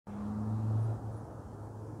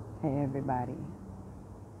Hey everybody,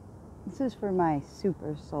 this is for my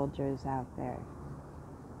super soldiers out there.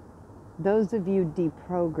 Those of you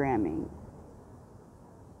deprogramming,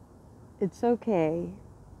 it's okay.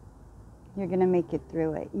 You're gonna make it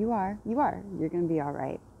through it. You are. You're gonna be all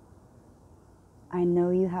right. I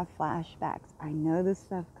know you have flashbacks. I know this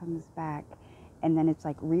stuff comes back, and then it's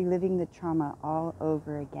like reliving the trauma all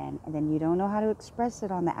over again, and then you don't know how to express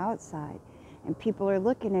it on the outside, and people are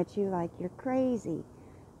looking at you like you're crazy.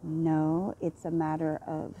 No, it's a matter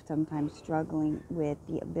of sometimes struggling with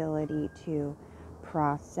the ability to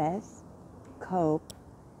process, cope,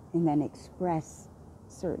 and then express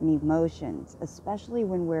certain emotions, especially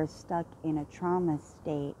when we're stuck in a trauma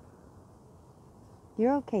state.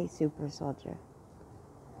 You're okay, super soldier.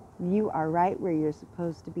 You are right where you're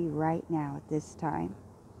supposed to be right now at this time.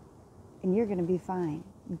 And you're going to be fine.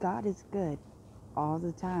 God is good all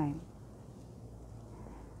the time.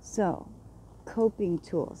 So, coping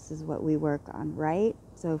tools is what we work on, right?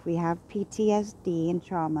 So if we have PTSD and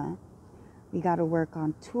trauma, we got to work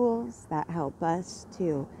on tools that help us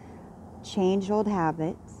to change old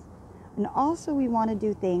habits. And also we want to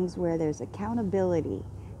do things where there's accountability,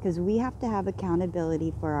 because we have to have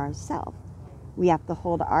accountability for ourselves. We have to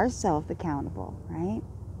hold ourselves accountable, right?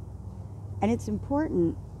 And it's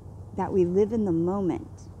important that we live in the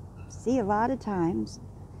moment. See, a lot of times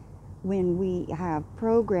when we have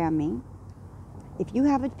programming, if you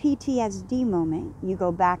have a PTSD moment, you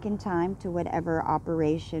go back in time to whatever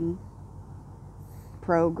operation,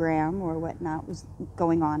 program, or whatnot was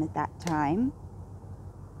going on at that time.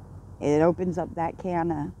 It opens up that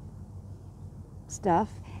can of stuff,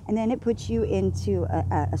 and then it puts you into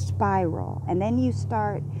a spiral. And then you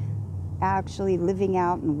start actually living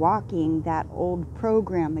out and walking that old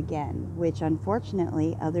program again, which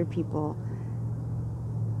unfortunately other people,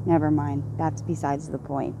 never mind, that's besides the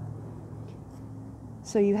point.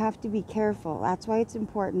 So you have to be careful. That's why it's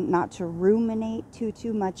important not to ruminate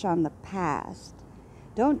too much on the past.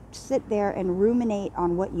 Don't sit there and ruminate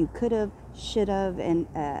on what you could have, should have, and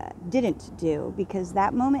didn't do, because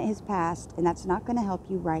that moment has passed, and that's not going to help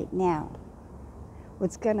you right now.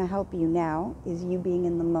 What's going to help you now is you being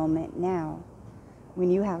in the moment now. When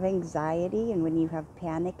you have anxiety and when you have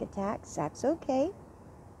panic attacks, that's okay.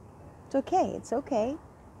 It's okay. It's okay.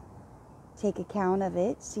 Take account of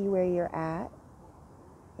it. See where you're at.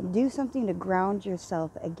 And do something to ground yourself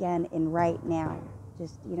again in right now.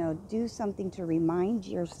 Just, do something to remind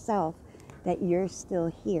yourself that you're still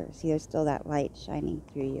here. See, there's still that light shining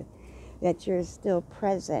through you. That you're still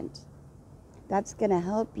present. That's going to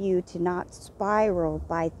help you to not spiral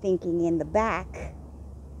by thinking in the back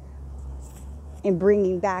and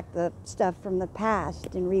bringing back the stuff from the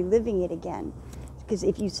past and reliving it again. Because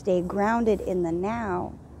if you stay grounded in the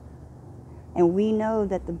now, and we know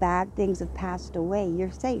that the bad things have passed away,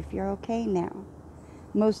 you're safe, you're okay now.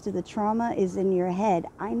 Most of the trauma is in your head.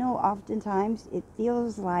 I know oftentimes it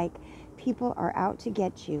feels like people are out to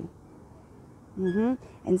get you.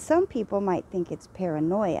 And some people might think it's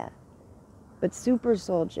paranoia. But super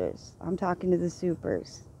soldiers, I'm talking to the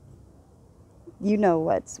supers. You know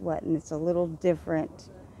what's what, and it's a little different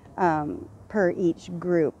per each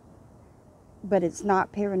group. But it's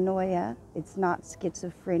not paranoia, it's not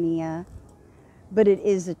schizophrenia, but it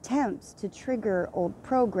is attempts to trigger old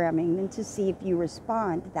programming and to see if you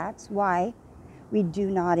respond. That's why we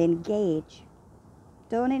do not engage.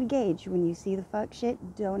 Don't engage. When you see the fuck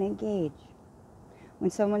shit, don't engage. When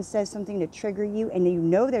someone says something to trigger you, and you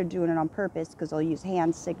know they're doing it on purpose, because they'll use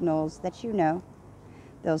hand signals that you know.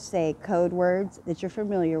 They'll say code words that you're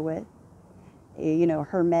familiar with.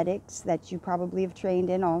 Hermetics that you probably have trained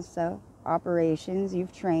in also. Operations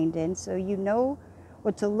you've trained in. So you know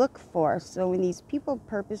what to look for. So when these people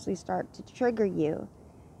purposely start to trigger you,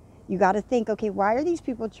 you got to think, okay, why are these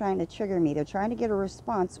people trying to trigger me? They're trying to get a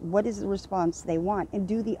response. What is the response they want? And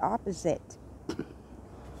do the opposite.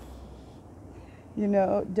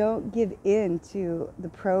 Don't give in to the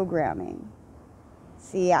programming.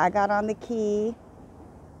 See, I got on the key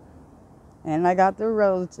and I got the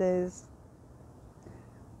roses,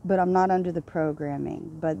 but I'm not under the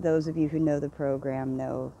programming. But those of you who know the program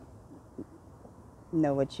know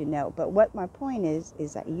what you know. But what my point is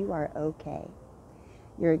that you are okay.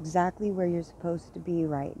 You're exactly where you're supposed to be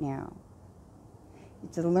right now.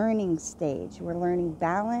 It's a learning stage. We're learning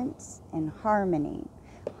balance and harmony.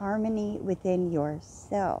 Harmony within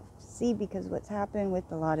yourself. See, because what's happened with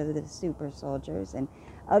a lot of the super soldiers and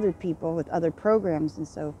other people with other programs and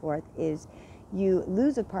so forth is you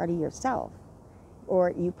lose a part of yourself.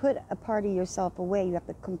 Or you put a part of yourself away. You have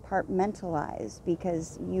to compartmentalize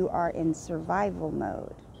because you are in survival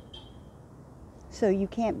mode. So you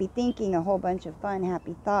can't be thinking a whole bunch of fun,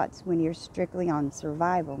 happy thoughts when you're strictly on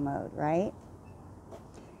survival mode, right?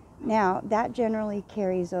 Now, that generally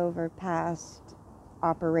carries over past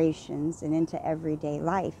operations and into everyday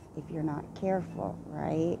life if you're not careful,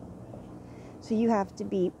 right? So you have to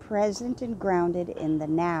be present and grounded in the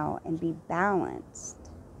now and be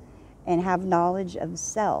balanced and have knowledge of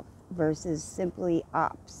self versus simply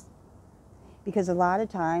ops. Because a lot of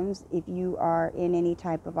times, if you are in any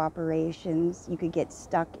type of operations, you could get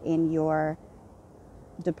stuck in your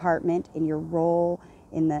department, in your role,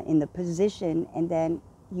 in the position, and then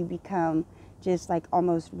you become just like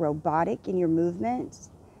almost robotic in your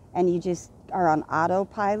movements, and you just are on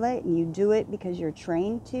autopilot, and you do it because you're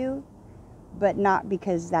trained to, but not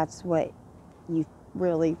because that's what you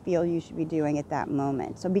really feel you should be doing at that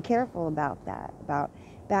moment. So be careful about that, about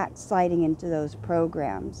backsliding into those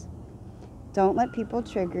programs. Don't let people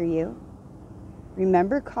trigger you.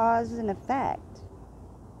 Remember cause and effect.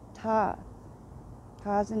 Cause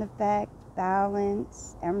and effect,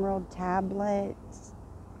 balance, emerald tablets,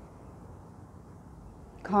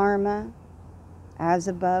 karma, as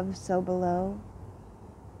above, so below.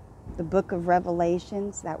 The book of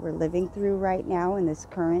Revelations that we're living through right now in this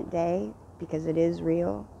current day, because it is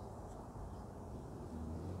real.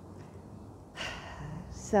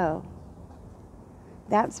 So,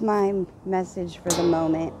 that's my message for the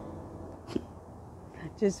moment.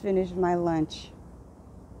 Just finished my lunch.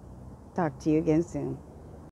 Talk to you again soon.